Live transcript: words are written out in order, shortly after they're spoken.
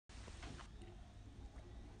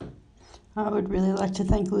I would really like to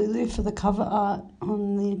thank Lulu for the cover art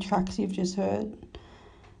on the tracks you've just heard.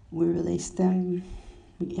 We released them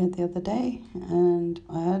the other day, and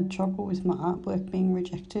I had trouble with my artwork being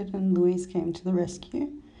rejected, and Louise came to the rescue.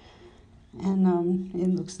 And it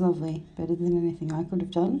looks lovely, better than anything I could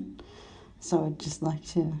have done. So I'd just like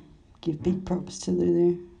to give big props to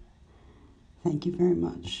Lulu. Thank you very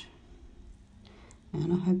much.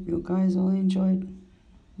 And I hope you guys all enjoyed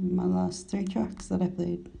my last 3 tracks that I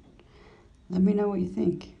played. Let me know what you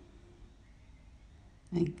think.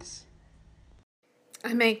 Thanks.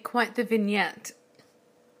 I made quite the vignette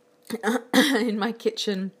in my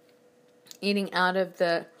kitchen, eating out of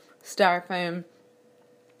the styrofoam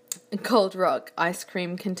Cold Rock ice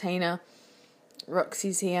cream container.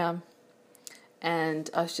 Roxy's here, and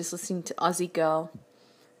I was just listening to Aussie Girl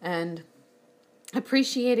and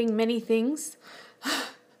appreciating many things.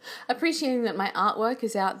 Appreciating that my artwork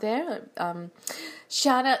is out there.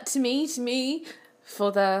 Shout out to me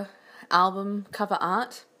for the album cover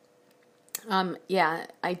art. Yeah,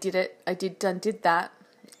 I did it. I did that,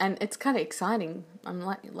 and it's kind of exciting. I'm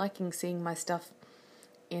liking seeing my stuff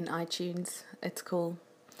in iTunes. It's cool.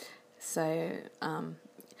 So,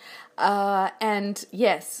 and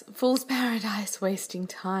yes, Fool's Paradise, wasting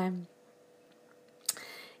time.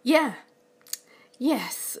 Yeah.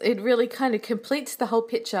 Yes, it really kind of completes the whole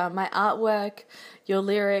picture. My artwork, your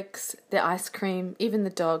lyrics, the ice cream, even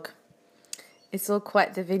the dog. It's all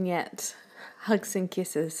quite the vignette. Hugs and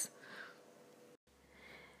kisses.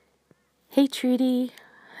 Hey Trudy,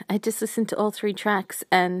 I just listened to all 3 tracks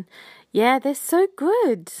and yeah, they're so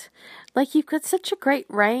good. Like, you've got such a great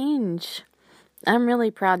range. I'm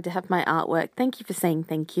really proud to have my artwork. Thank you for saying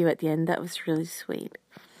thank you at the end. That was really sweet.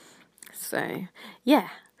 So, yeah.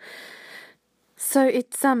 So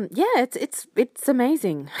it's it's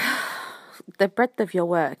amazing. The breadth of your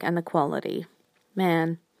work and the quality.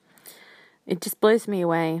 Man, it just blows me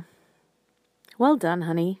away. Well done,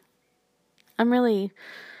 honey. I'm really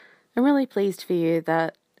pleased for you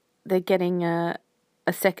that they're getting a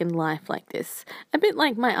second life like this. A bit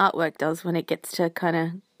like my artwork does when it gets to kind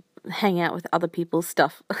of hang out with other people's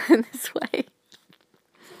stuff in this way.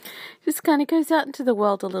 Just kind of goes out into the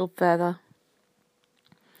world a little further.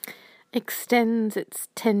 Extends its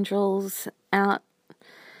tendrils out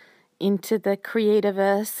into the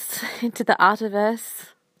creativerse, into the artiverse.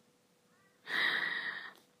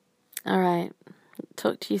 All right.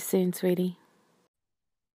 Talk to you soon, sweetie.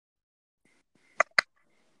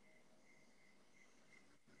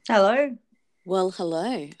 Hello. Well,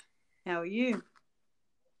 hello. How are you?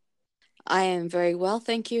 I am very well,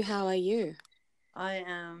 thank you. How are you? I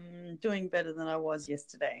am doing better than I was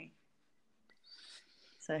yesterday.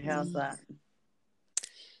 So how's that?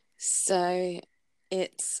 So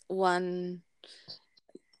it's 1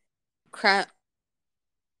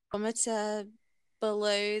 kilometer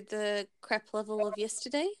below the crap level of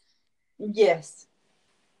yesterday? Yes.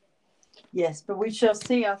 Yes, but we shall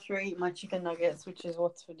see after I eat my chicken nuggets, which is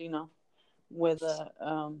what's for dinner, whether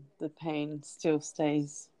the pain still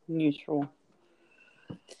stays neutral.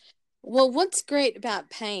 Well, what's great about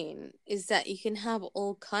pain is that you can have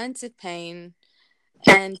all kinds of pain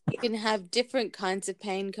and you can have different kinds of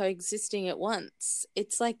pain coexisting at once.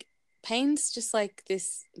 It's like pain's just like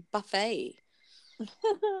this buffet.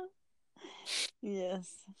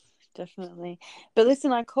 Yes, definitely. But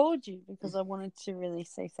listen, I called you because I wanted to really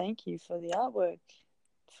say thank you for the artwork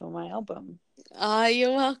for my album. Oh,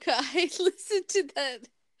 you're welcome. I listened to that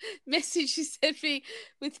message you sent me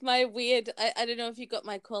with my weird, I don't know if you got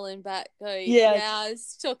my call in back going, yeah, I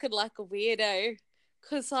was talking like a weirdo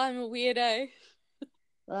because I'm a weirdo.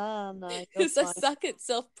 Ah, no, because I suck at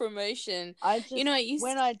self-promotion. I just, you know,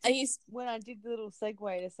 when I did the little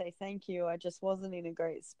segue to say thank you, I just wasn't in a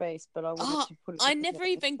great space, but I wanted to put it. I never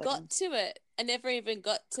even got to it. I never even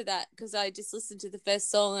got to that because I just listened to the first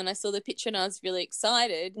song and I saw the picture and I was really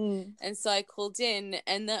excited, and so I called in,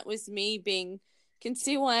 and that was me being. Can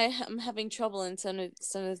see why I'm having trouble in some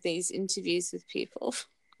of these interviews with people.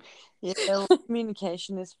 Yeah, well,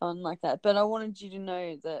 communication is fun like that. But I wanted you to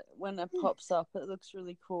know that when it pops up, it looks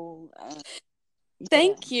really cool.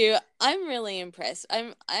 Thank you. I'm really impressed.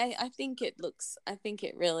 I think it looks. I think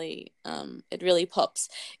it really pops.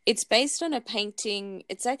 It's based on a painting.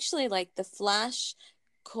 It's actually like the flash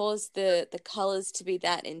caused the colors to be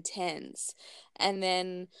that intense, and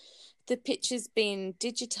then the picture's been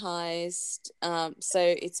digitized. So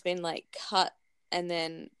it's been like cut, and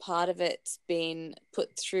then part of it's been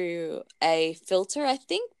put through a filter, I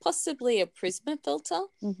think possibly a Prisma filter,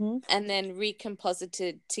 and then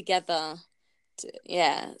recomposited together.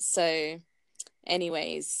 Yeah. So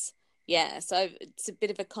anyways, yeah. So it's a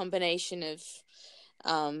bit of a combination of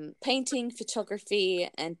painting, photography,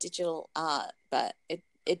 and digital art, but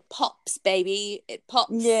it pops, baby. It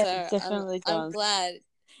pops. Yeah, So it definitely I'm does. glad.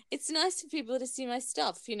 It's nice for people to see my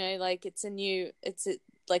stuff, like it's it's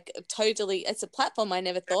a platform I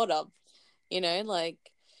never thought of, like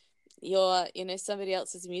somebody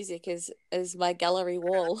else's music is my gallery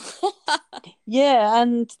wall. Yeah,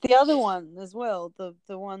 and the other one as well,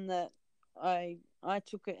 the one that I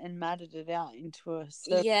took it and matted it out into a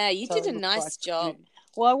circle, Yeah, you so did it a looked like nice the job. moon.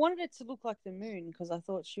 Well, I wanted it to look like the moon because I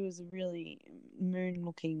thought she was a really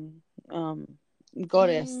moon-looking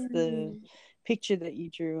goddess. The Mm. picture that you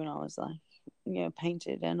drew, and I was like,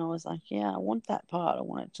 painted, and I was like, yeah, I want that part. I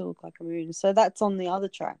want it to look like a moon. So that's on the other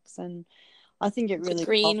tracks, and I think it The really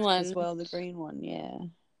green popped as one. well. The green one, yeah.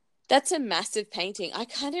 That's a massive painting. I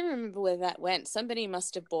can't even remember where that went. Somebody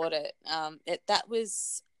must have bought it. That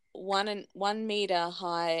was 1 meter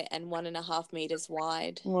high and 1.5 meters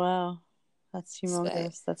wide. Wow, that's So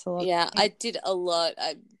humongous. That's a lot. yeah, I did a lot.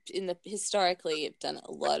 Historically, I've done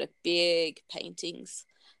a lot of big paintings.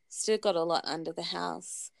 Still got a lot under the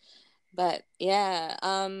house. But yeah,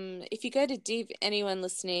 if you go to anyone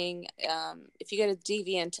listening, if you go to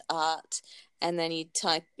DeviantArt and then you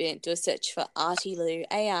do a search for Artylou,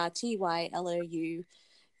 ARTYLOU,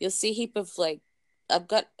 you'll see a heap of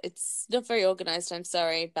it's not very organized, I'm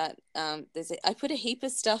sorry, but I put a heap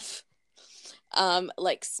of stuff,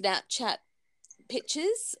 like Snapchat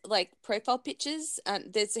pictures, like profile pictures,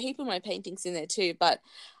 and there's a heap of my paintings in there too. But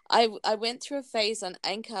I went through a phase on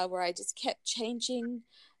Anchor where I just kept changing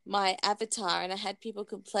my avatar, and I had people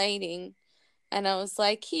complaining, and I was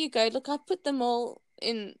like, here you go, look, I put them all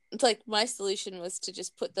in. Like, my solution was to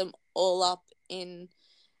just put them all up in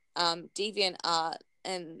DeviantArt,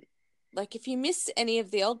 and like, if you miss any of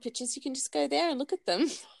the old pictures, you can just go there and look at them.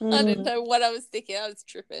 I don't know what I was thinking. I was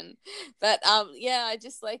tripping. But yeah, I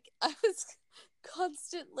just I was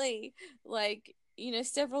constantly,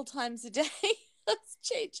 several times a day I was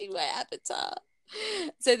changing my avatar.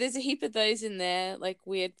 So there's a heap of those in there, like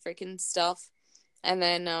weird freaking stuff. And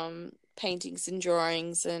then paintings and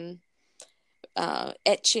drawings and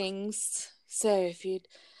etchings. So if you'd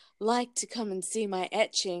like to come and see my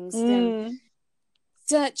etchings, then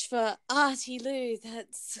search for Artie Lou.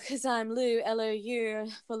 That's because I'm Lou,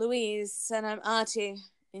 Lou, for Louise, and I'm Artie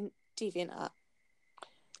in DeviantArt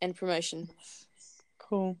and promotion.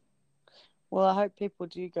 Cool. Well, I hope people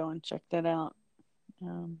do go and check that out.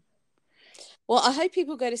 Well, I hope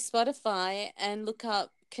people go to Spotify and look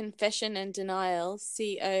up Confession and Denial,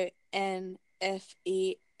 CONFESION,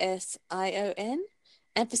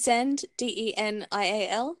 ampersand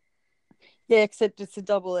DENIAL. Yeah, except it's a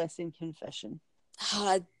double S in confession.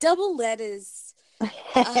 Double letters.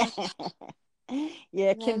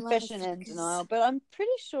 Yeah, confession and denial. But I'm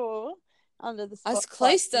pretty sure under the Spotify, I was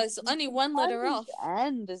close. There's only one letter off.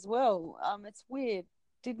 And as well, it's weird.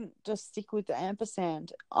 Didn't just stick with the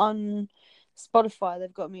ampersand on Spotify.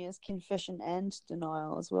 They've got me as confession and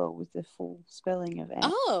denial as well, with the full spelling of and.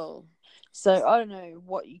 Oh. So I don't know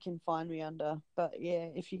what you can find me under, but yeah,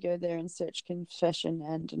 if you go there and search confession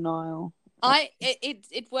and denial,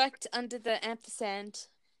 it worked under the ampersand.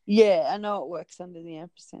 Yeah, I know it works under the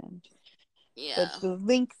ampersand. Yeah. But the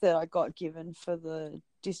link that I got given for the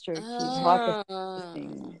DistroKid hyper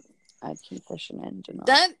thing, I had confession and denial.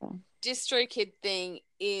 That DistroKid thing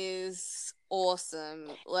is awesome.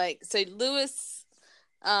 Like, so Lewis,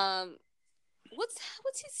 what's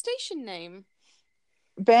his station name?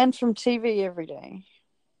 Banned from TV Every Day.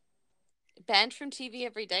 Banned from TV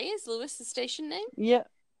Every Day is Lewis's station name? Yep.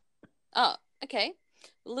 Oh, okay.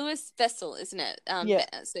 Lewis Vessel, isn't it? Yeah.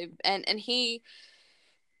 So and he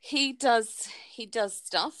does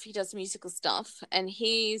stuff. He does musical stuff, and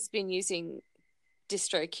he's been using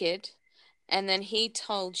DistroKid, and then he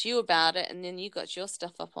told you about it, and then you got your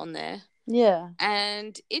stuff up on there. Yeah.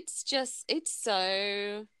 And it's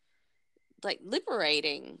so like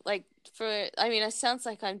liberating. Like, it sounds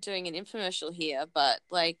like I'm doing an infomercial here, but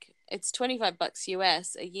like, it's $25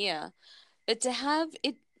 US a year. But to have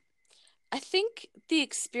it, I think the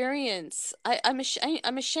experience, I'm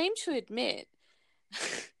ashamed to admit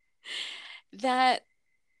that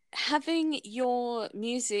having your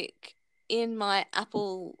music in my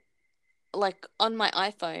Apple, like on my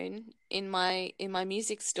iPhone, in my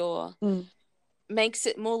music store, makes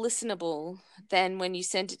it more listenable than when you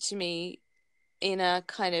send it to me in a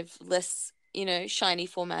kind of less, shiny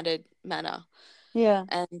formatted manner. Yeah.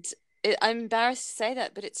 And I'm embarrassed to say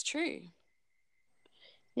that, but it's true.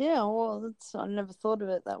 Yeah, well, I never thought of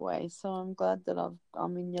it that way, so I'm glad that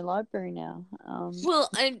I'm in your library now. Well,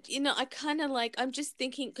 I kind of I'm just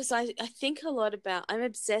thinking, because I think a lot about, I'm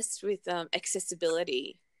obsessed with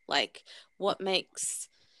accessibility. Like, what makes,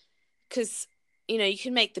 because, you know, you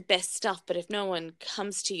can make the best stuff, but if no one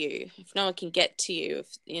comes to you, if no one can get to you, if,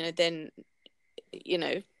 you know, then, you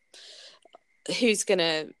know, who's going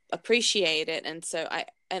to appreciate it? And so I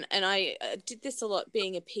did this a lot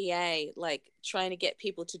being a PA, like trying to get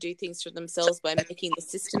people to do things for themselves by making the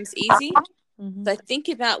systems easy. Mm-hmm. So I think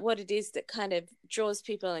about what it is that kind of draws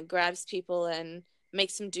people and grabs people and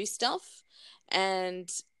makes them do stuff.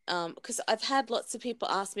 And because I've had lots of people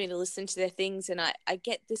ask me to listen to their things, and I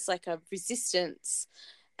get this like a resistance,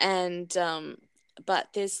 and but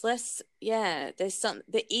there's less, there's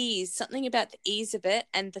something about the ease of it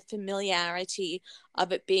and the familiarity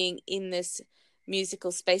of it being in this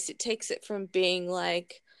musical space. It takes it from being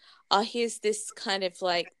like, oh, here's this kind of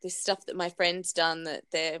like this stuff that my friend's done that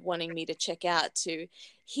they're wanting me to check out, to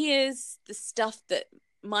here's the stuff that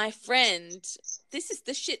this is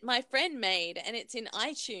the shit my friend made and it's in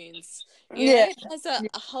iTunes. You know, it has a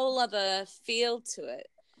whole other feel to it.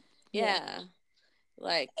 Yeah.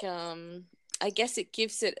 Like, I guess it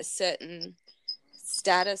gives it a certain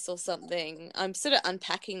status or something. I'm sort of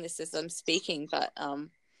unpacking this as I'm speaking, but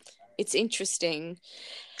it's interesting.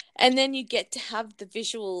 And then you get to have the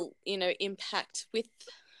visual, you know, impact with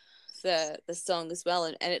the song as well,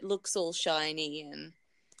 and it looks all shiny, and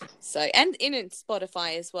so, and in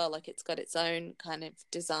Spotify as well, like it's got its own kind of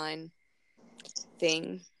design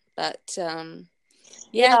thing. But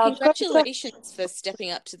congratulations for stepping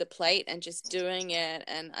up to the plate and just doing it.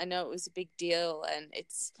 And I know it was a big deal, and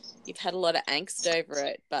you've had a lot of angst over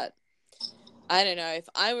it, but I don't know, if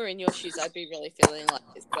I were in your shoes, I'd be really feeling like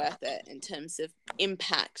it's worth it in terms of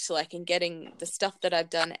impact, like in getting the stuff that I've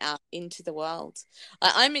done out into the world.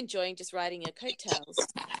 I'm enjoying just riding your coattails.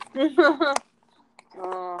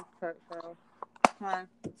 Oh, coattails. Hi.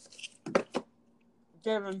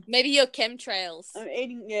 Devon. Maybe your chemtrails. I'm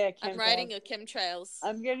eating, chemtrails. I'm riding your chemtrails.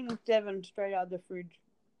 I'm getting Devon straight out of the fridge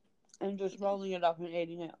and just rolling it up and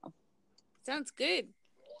eating it. Sounds good.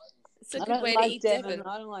 It's a good way to eat Devon.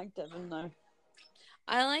 I don't like Devon, though.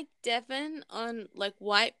 I like Devon on like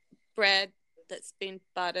white bread that's been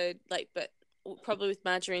buttered, like, but probably with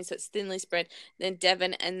margarine, so it's thinly spread. Then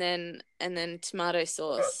Devon, and then tomato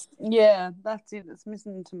sauce. Yeah, that's it. It's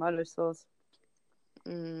missing the tomato sauce.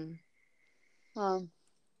 I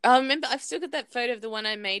remember I've still got that photo of the one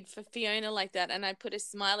I made for Fiona like that, and I put a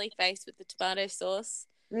smiley face with the tomato sauce.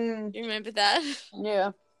 Do you remember that?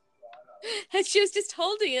 Yeah. And she was just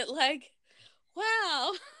holding it like,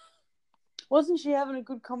 wow. Wasn't she having a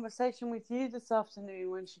good conversation with you this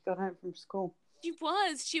afternoon when she got home from school?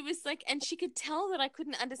 She was like, and she could tell that I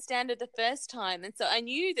couldn't understand it the first time, and so I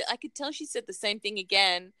knew that I could tell she said the same thing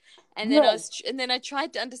again, and then I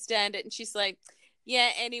tried to understand it, and she's like, yeah,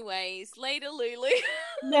 anyways, later, Lulu.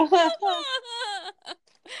 I'm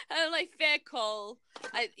like, fair call.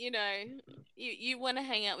 You want to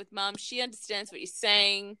hang out with Mum. She understands what you're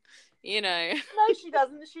saying, you know. No, she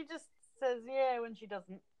doesn't. She just says yeah when she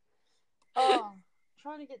doesn't. Oh,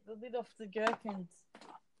 trying to get the lid off the gherkins.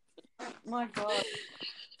 My God.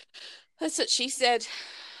 That's what she said.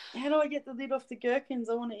 How do I get the lid off the gherkins?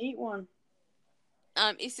 I want to eat one.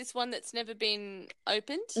 Is this one that's never been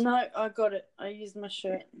opened? No, I got it. I used my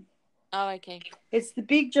shirt. Oh, okay. It's the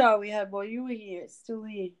big jar we had while you were here. It's still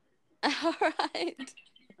here. All right.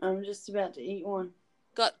 I'm just about to eat one.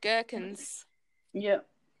 Got gherkins. Yep.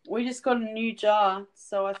 We just got a new jar,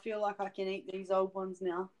 so I feel like I can eat these old ones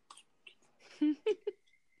now.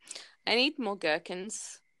 I need more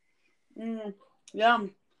gherkins.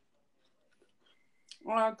 Yum.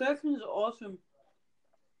 Oh, gherkins are awesome.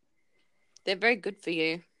 They're very good for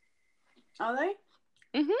you. Are they?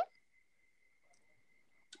 Mm-hmm.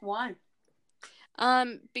 Why?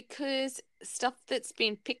 Because stuff that's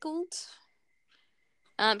been pickled.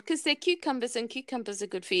 Because they're cucumbers, and cucumbers are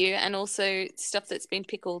good for you, and also stuff that's been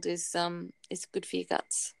pickled is good for your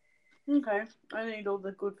guts. Okay, I need all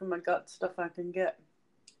the good for my gut stuff I can get.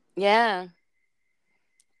 Yeah.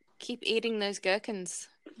 Keep eating those gherkins.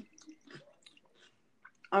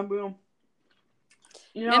 I will.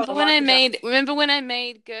 Remember when I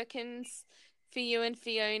made gherkins for you and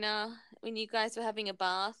Fiona when you guys were having a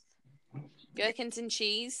bath? Gherkins and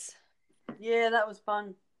cheese. Yeah, that was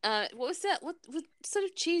fun. What was that? What sort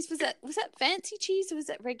of cheese was that? Was that fancy cheese or was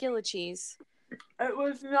that regular cheese? It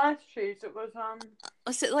was nice cheese. It was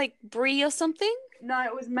Was it like brie or something? No,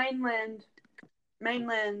 it was mainland.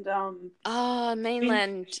 Mainland.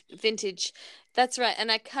 Mainland vintage. That's right.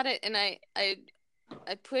 And I cut it, and I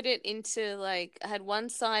put it into, like, I had one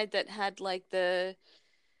side that had like the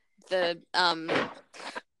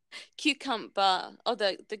cucumber, or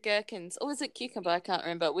the gherkins, or was it cucumber? I can't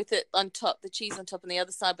remember. With it on top, the cheese on top, and the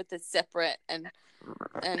other side with it separate. And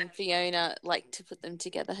Fiona liked to put them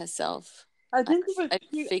together herself. I think it was I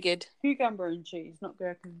figured. cucumber and cheese, not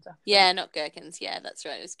gherkins. Yeah, not gherkins. Yeah, that's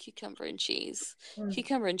right. It was cucumber and cheese.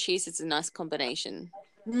 Cucumber and cheese is a nice combination.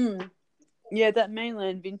 Yeah, that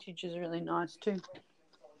mainland vintage is really nice too.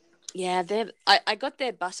 Yeah, I got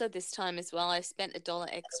their butter this time as well. I spent $1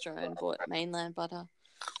 extra and bought mainland butter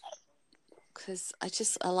because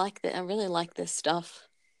I like that. I really like this stuff.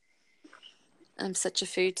 I'm such a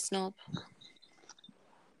food snob.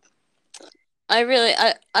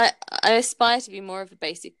 I aspire to be more of a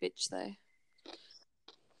basic bitch though.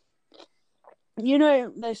 You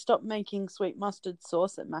know, they stopped making sweet mustard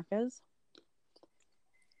sauce at Macca's.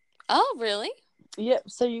 Oh, really? Yep.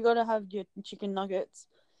 So you got to have your chicken nuggets.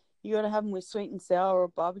 You got to have them with sweet and sour or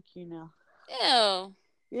barbecue now. Ew.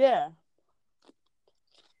 Yeah.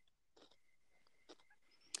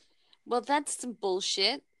 Well, that's some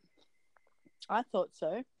bullshit. I thought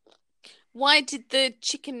so. Why did the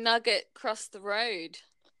chicken nugget cross the road?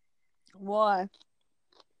 Why?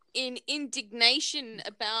 In indignation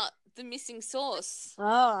about the missing sauce.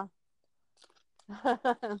 Ah.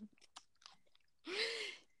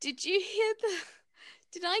 Did you hear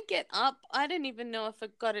Did I get up? I don't even know if I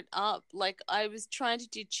got it up. Like, I was trying to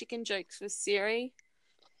do chicken jokes with Siri.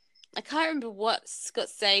 I can't remember what got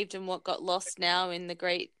saved and what got lost now in the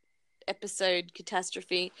great episode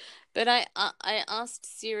catastrophe. But I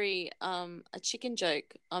asked Siri a chicken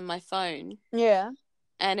joke on my phone. Yeah.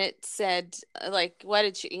 And it said, like, why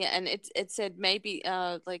did you... And it said maybe,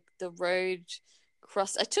 like, the road...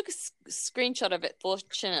 I took a screenshot of it,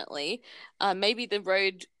 fortunately. Maybe the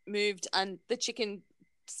road moved and the chicken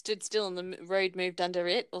stood still and the road moved under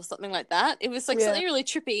it or something like that. It was like something really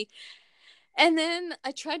trippy. And then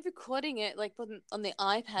I tried recording it like on the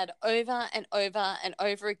iPad over and over and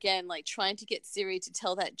over again, like trying to get Siri to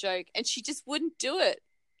tell that joke. And she just wouldn't do it.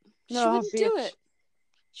 She wouldn't do it.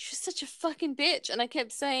 She was such a fucking bitch. And I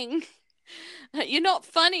kept saying, you're not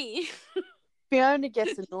funny. Fiona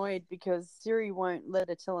gets annoyed because Siri won't let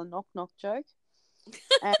her tell a knock-knock joke.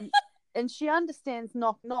 And she understands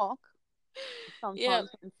knock-knock sometimes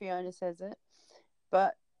when Fiona says it.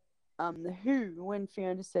 But the who, when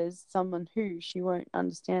Fiona says someone who, she won't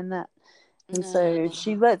understand that. And so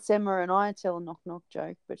she lets Emma and I tell a knock-knock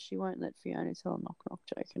joke, but she won't let Fiona tell a knock-knock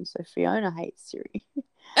joke. And so Fiona hates Siri.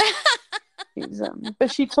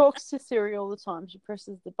 But she talks to Siri all the time. She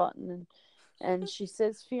presses the button and she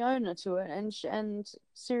says Fiona to it, and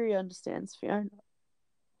Siri understands Fiona.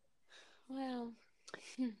 Wow.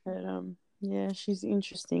 But yeah, she's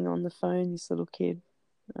interesting on the phone. This little kid.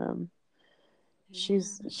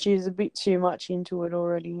 She's a bit too much into it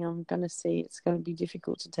already. I'm gonna see it's gonna be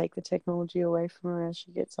difficult to take the technology away from her as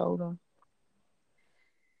she gets older.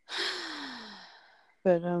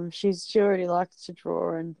 But she already likes to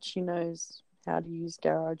draw, and she knows how to use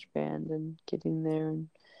GarageBand and get in there and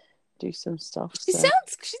do some stuff. She's got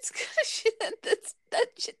a shit that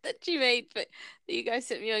shit that she made, but that you guys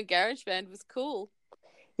sent me on GarageBand was cool.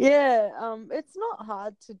 Yeah, it's not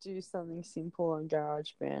hard to do something simple on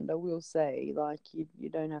GarageBand, I will say. Like, you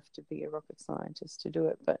don't have to be a rocket scientist to do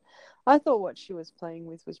it, but I thought what she was playing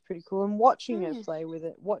with was pretty cool, and watching her play with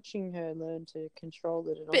it, watching her learn to control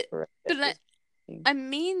it and operate it. But I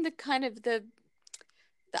mean the kind of the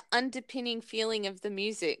underpinning feeling of the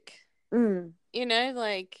music. You know,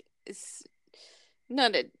 like, it's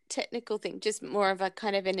not a technical thing, just more of a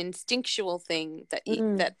kind of an instinctual thing that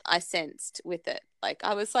that I sensed with it. Like,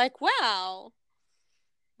 I was like, wow.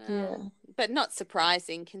 Yeah. But not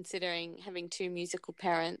surprising considering having two musical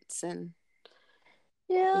parents and...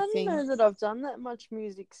 Yeah, I don't know that I've done that much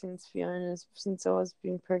music since I was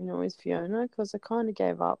being pregnant with Fiona, because I kind of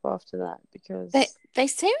gave up after that because... They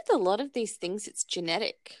say with a lot of these things it's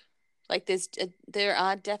genetic. Like, there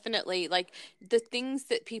are definitely, like, the things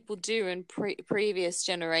that people do in previous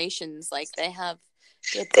generations, like, they're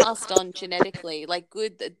passed on genetically. Like,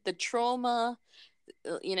 the trauma,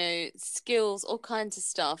 you know, skills, all kinds of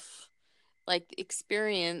stuff, like,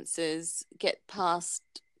 experiences get passed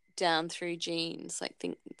down through genes, like,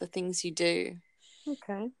 the things you do.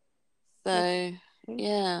 Okay. So,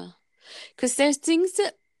 yeah. Because there's things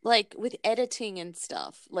that, like, with editing and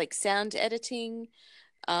stuff, like sound editing...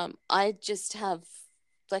 I just have,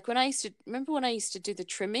 like, when I used to do the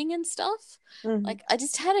trimming and stuff, like, I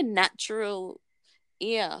just had a natural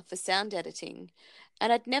ear for sound editing,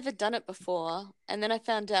 and I'd never done it before. And then I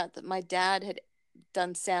found out that my dad had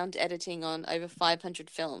done sound editing on over 500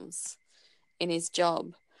 films in his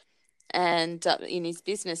job, and in his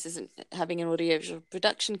business as having an audiovisual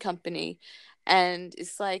production company. And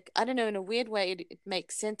it's like, I don't know, in a weird way, it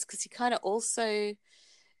makes sense because he kind of also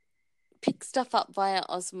picks stuff up via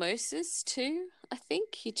osmosis too. I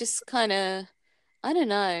think he just kind of, I don't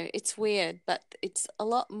know, it's weird, but it's a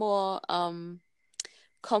lot more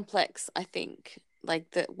complex, I think,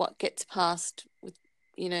 like the what gets passed with,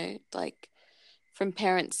 like from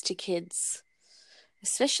parents to kids,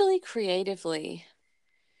 especially creatively.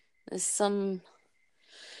 There's some,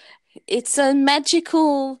 it's a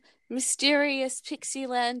magical, mysterious pixie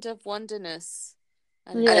land of wonderness.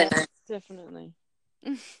 I don't Yeah, know. definitely.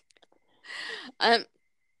 I'm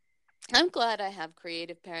I'm glad I have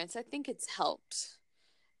creative parents. I think it's helped.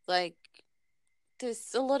 Like,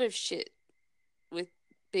 there's a lot of shit with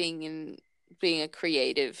being a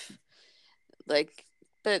creative. Like,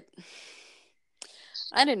 but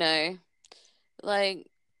I don't know. Like,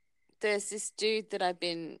 there's this dude that I've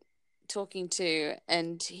been talking to,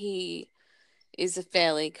 and he is a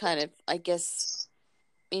fairly kind of, I guess,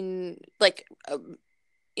 in like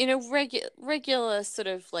regular sort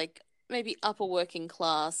of like maybe upper working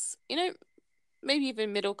class, maybe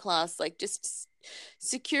even middle class, like just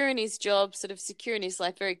secure in his job, sort of secure in his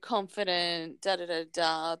life, very confident, da da da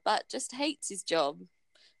da, but just hates his job,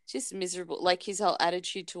 just miserable. Like his whole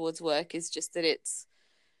attitude towards work is just that it's,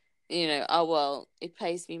 oh well, it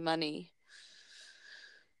pays me money.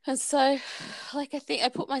 And so, like, I think I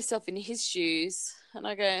put myself in his shoes and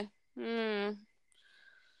I go, I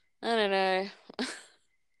don't know.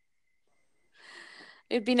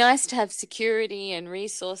 It'd be nice to have security and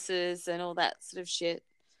resources and all that sort of shit.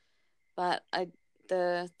 But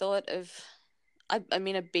the thought of, I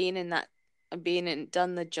mean, I've been and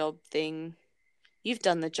done the job thing. You've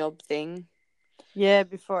done the job thing. Yeah,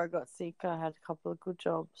 before I got sick, I had a couple of good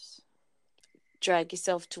jobs. Drag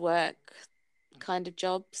yourself to work kind of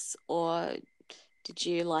jobs, or did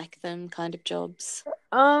you like them kind of jobs?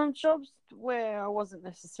 Jobs where I wasn't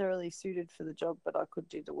necessarily suited for the job, but I could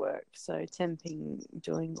do the work. So temping,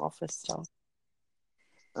 doing office stuff.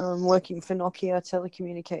 Working for Nokia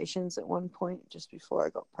Telecommunications at one point, just before I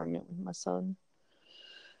got pregnant with my son,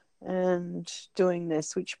 and doing their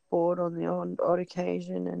switchboard on the odd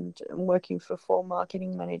occasion, and working for 4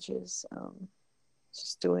 marketing managers.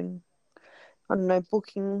 Just doing, I don't know,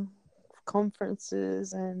 booking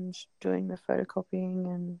conferences and doing the photocopying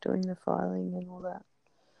and doing the filing and all that.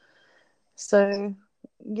 So,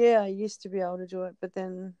 yeah, I used to be able to do it, but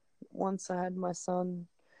then once I had my son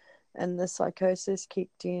and the psychosis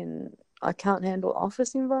kicked in, I can't handle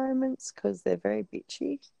office environments because they're very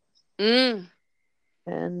bitchy. And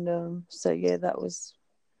so, yeah, that was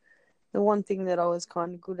the one thing that I was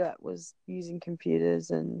kind of good at, was using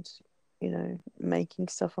computers and, making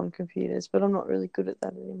stuff on computers, but I'm not really good at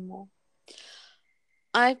that anymore.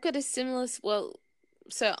 I've got a similar, well,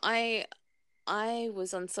 so I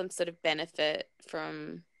was on some sort of benefit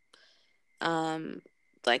from,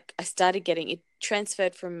 like I started getting it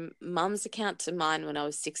transferred from mum's account to mine when I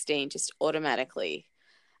was 16, just automatically,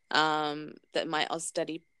 that my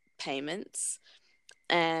Austudy payments.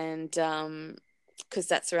 And because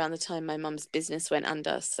that's around the time my mum's business went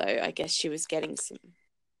under, so I guess she was getting some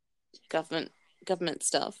government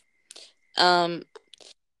stuff.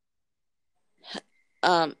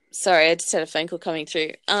 Sorry, I just had a phone call coming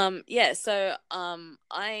through. Yeah, so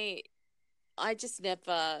I just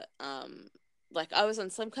never like I was on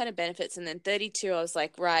some kind of benefits, and then 32 I was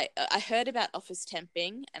like, right, I heard about office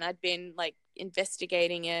temping and I'd been like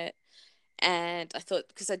investigating it, and I thought,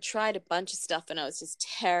 because I tried a bunch of stuff and I was just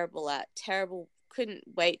terrible, couldn't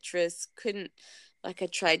waitress, couldn't, like I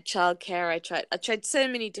tried childcare, I tried so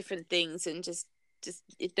many different things, and just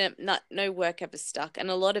no work ever stuck, and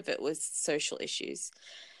a lot of it was social issues.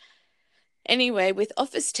 Anyway, with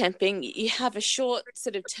office temping, you have a short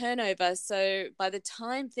sort of turnover. So by the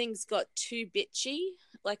time things got too bitchy,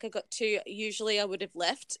 like usually I would have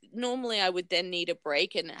left. Normally I would then need a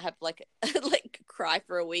break and have like like cry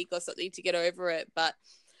for a week or something to get over it. But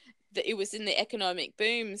it was in the economic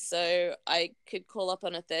boom, so I could call up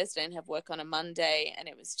on a Thursday and have work on a Monday, and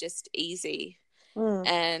it was just easy.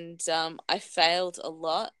 And I failed a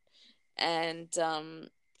lot, and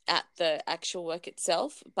at the actual work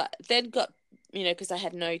itself, but then got, because I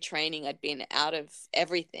had no training, I'd been out of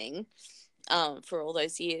everything for all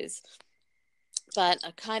those years, but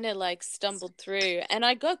I kind of like stumbled through, and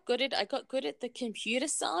I got good at the computer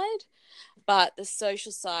side, but the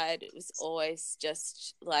social side, it was always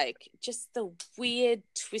just the weird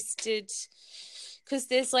twisted, because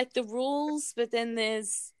there's like the rules, but then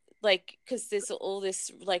there's like, because there's all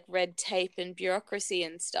this like red tape and bureaucracy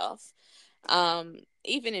and stuff.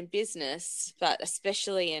 even in business, but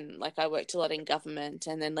especially in, like, I worked a lot in government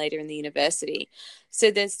and then later in the university. So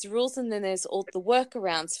there's the rules and then there's all the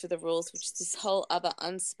workarounds for the rules, which is this whole other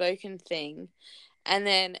unspoken thing. And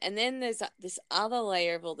then there's this other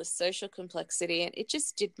layer of all the social complexity, and it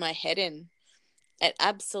just did my head in. It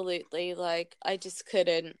absolutely, like, I just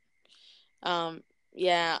couldn't.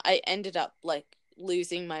 Yeah, I ended up like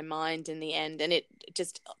losing my mind in the end, and it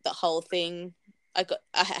just, the whole thing. I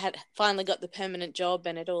had finally got the permanent job,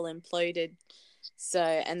 and it all imploded. So,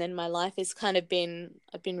 and then my life has kind of been,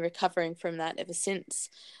 I've been recovering from that ever since.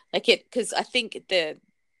 Like, it, because I think the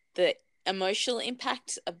emotional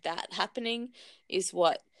impact of that happening is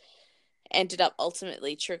what ended up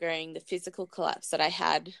ultimately triggering the physical collapse that I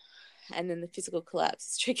had, and then the physical collapse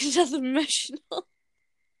has triggered another emotional.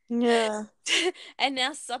 Yeah. And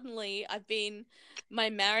now suddenly my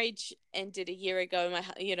marriage ended a year ago,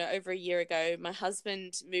 over a year ago. My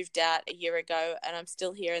husband moved out a year ago, and I'm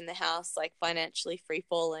still here in the house, like financially free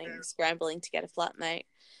falling, scrambling to get a flatmate.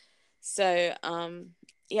 So,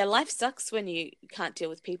 yeah, life sucks when you can't deal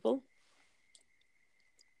with people.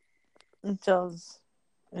 It does.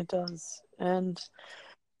 It does. And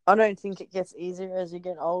I don't think it gets easier as you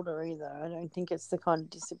get older either. I don't think it's the kind of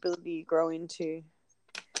disability you grow into.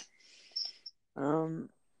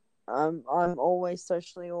 I'm always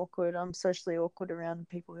socially awkward. I'm socially awkward around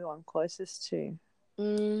people who I'm closest to.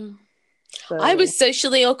 So I was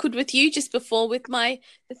socially awkward with you just before with the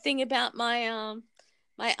thing about my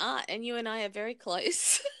my art, and you and I are very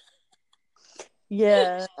close.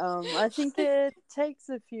 yeah, I think it takes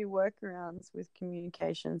a few workarounds with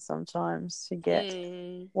communication sometimes to get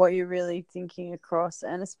what you're really thinking across,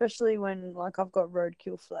 and especially when, like, I've got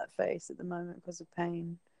roadkill flat face at the moment because of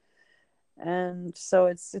pain, and so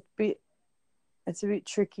it's a bit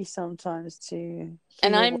tricky sometimes to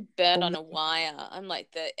And hear I'm bird on a wire. I'm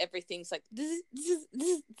like, everything's like this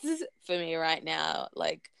for me right now.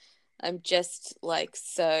 Like, I'm just like,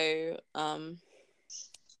 so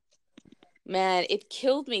man, it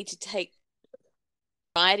killed me to take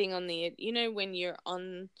riding on the, when you're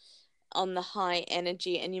on the high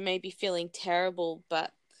energy and you may be feeling terrible,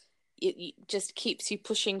 but it just keeps you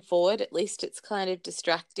pushing forward. At least it's kind of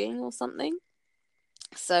distracting or something.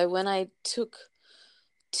 So when I took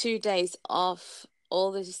 2 days off,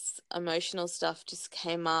 all this emotional stuff just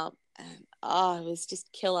came up, and it was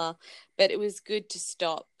just killer. But it was good to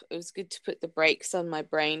stop. It was good to put the brakes on my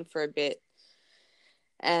brain for a bit,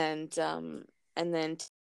 and then